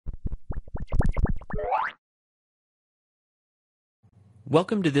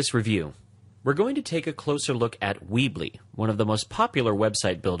Welcome to this review. We're going to take a closer look at Weebly, one of the most popular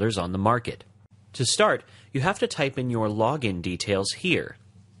website builders on the market. To start, you have to type in your login details here.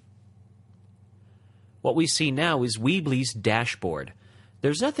 What we see now is Weebly's dashboard.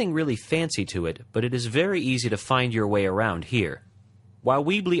 There's nothing really fancy to it, but it is very easy to find your way around here. While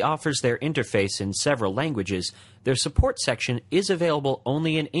Weebly offers their interface in several languages, their support section is available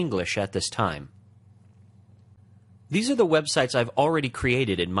only in English at this time. These are the websites I've already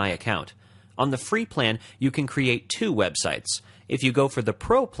created in my account. On the free plan, you can create 2 websites. If you go for the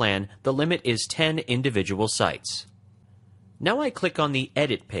Pro plan, the limit is 10 individual sites. Now I click on the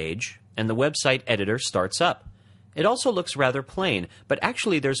Edit page, and the website editor starts up. It also looks rather plain, but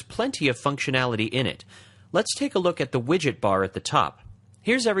actually there's plenty of functionality in it. Let's take a look at the widget bar at the top.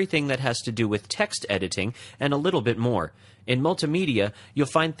 Here's everything that has to do with text editing and a little bit more. In multimedia, you'll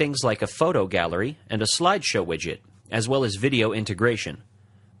find things like a photo gallery and a slideshow widget, as well as video integration.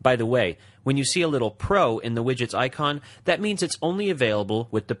 By the way, when you see a little Pro in the widget's icon, that means it's only available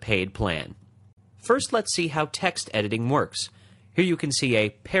with the paid plan. First, let's see how text editing works. Here you can see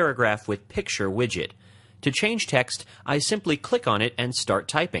a paragraph with picture widget. To change text, I simply click on it and start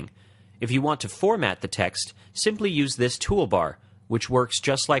typing. If you want to format the text, simply use this toolbar, which works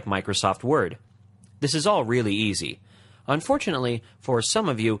just like Microsoft Word. This is all really easy. Unfortunately, for some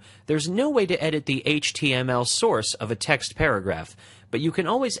of you, there's no way to edit the HTML source of a text paragraph, but you can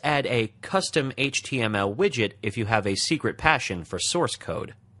always add a custom HTML widget if you have a secret passion for source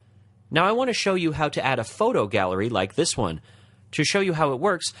code. Now I want to show you how to add a photo gallery like this one. To show you how it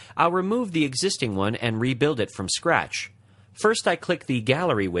works, I'll remove the existing one and rebuild it from scratch. First, I click the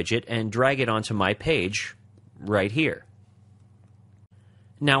gallery widget and drag it onto my page right here.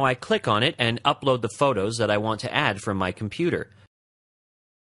 Now I click on it and upload the photos that I want to add from my computer.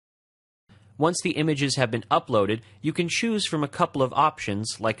 Once the images have been uploaded, you can choose from a couple of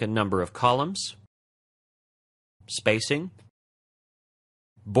options like a number of columns, spacing,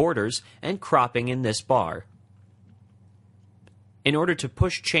 borders, and cropping in this bar. In order to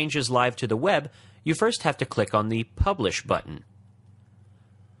push changes live to the web, you first have to click on the Publish button.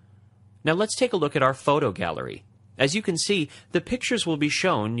 Now let's take a look at our photo gallery. As you can see, the pictures will be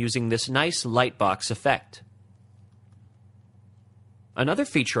shown using this nice lightbox effect. Another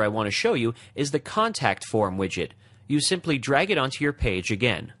feature I want to show you is the Contact Form widget. You simply drag it onto your page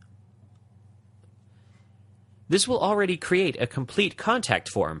again. This will already create a complete contact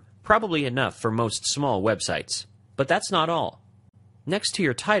form, probably enough for most small websites. But that's not all. Next to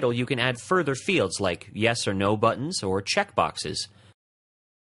your title, you can add further fields like yes or no buttons or checkboxes.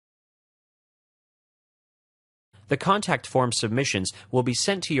 The contact form submissions will be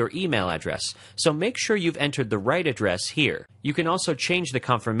sent to your email address, so make sure you've entered the right address here. You can also change the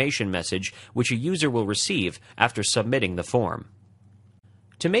confirmation message, which a user will receive after submitting the form.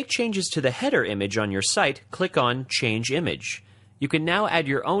 To make changes to the header image on your site, click on Change Image. You can now add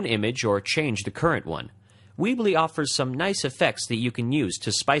your own image or change the current one. Weebly offers some nice effects that you can use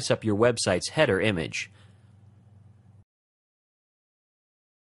to spice up your website's header image.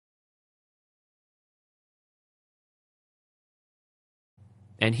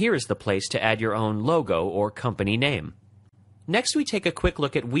 And here is the place to add your own logo or company name. Next, we take a quick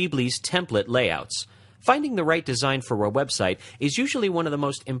look at Weebly's template layouts. Finding the right design for a website is usually one of the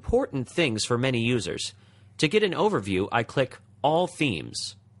most important things for many users. To get an overview, I click All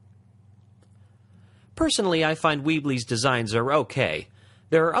Themes. Personally, I find Weebly's designs are okay.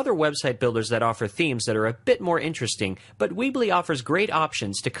 There are other website builders that offer themes that are a bit more interesting, but Weebly offers great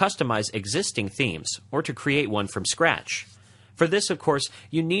options to customize existing themes or to create one from scratch. For this, of course,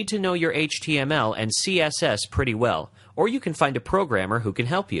 you need to know your HTML and CSS pretty well, or you can find a programmer who can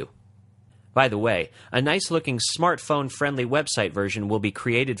help you. By the way, a nice-looking smartphone-friendly website version will be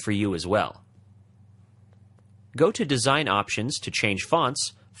created for you as well. Go to Design Options to change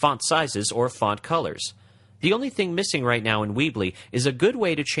fonts, font sizes, or font colors. The only thing missing right now in Weebly is a good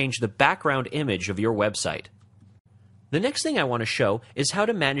way to change the background image of your website. The next thing I want to show is how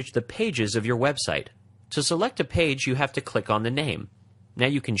to manage the pages of your website. To select a page, you have to click on the name. Now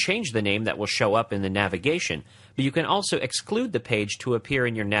you can change the name that will show up in the navigation, but you can also exclude the page to appear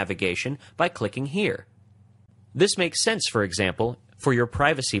in your navigation by clicking here. This makes sense, for example, for your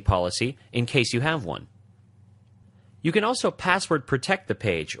privacy policy in case you have one. You can also password protect the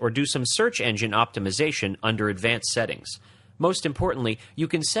page or do some search engine optimization under advanced settings. Most importantly, you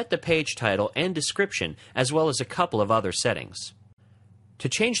can set the page title and description as well as a couple of other settings. To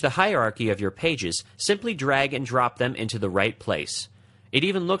change the hierarchy of your pages, simply drag and drop them into the right place. It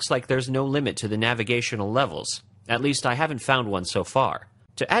even looks like there's no limit to the navigational levels. At least I haven't found one so far.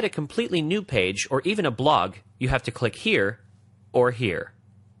 To add a completely new page or even a blog, you have to click here or here.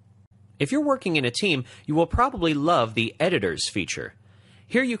 If you're working in a team, you will probably love the Editors feature.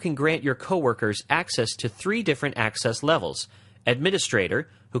 Here you can grant your coworkers access to 3 different access levels: Administrator,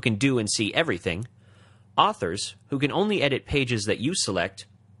 who can do and see everything; Authors, who can only edit pages that you select;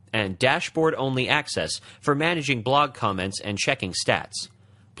 and Dashboard-only access for managing blog comments and checking stats.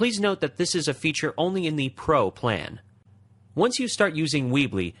 Please note that this is a feature only in the Pro plan. Once you start using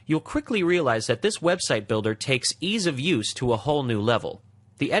Weebly, you'll quickly realize that this website builder takes ease of use to a whole new level.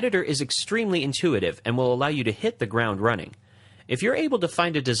 The editor is extremely intuitive and will allow you to hit the ground running. If you're able to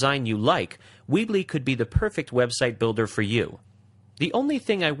find a design you like, Weebly could be the perfect website builder for you. The only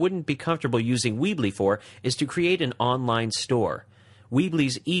thing I wouldn't be comfortable using Weebly for is to create an online store.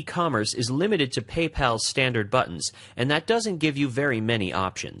 Weebly's e-commerce is limited to PayPal's standard buttons, and that doesn't give you very many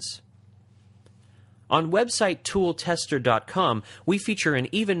options. On website tooltester.com, we feature an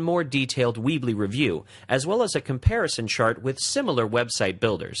even more detailed Weebly review, as well as a comparison chart with similar website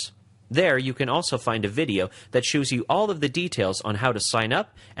builders. There, you can also find a video that shows you all of the details on how to sign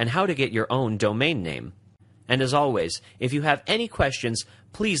up and how to get your own domain name. And as always, if you have any questions,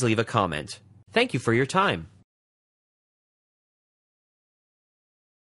 please leave a comment. Thank you for your time.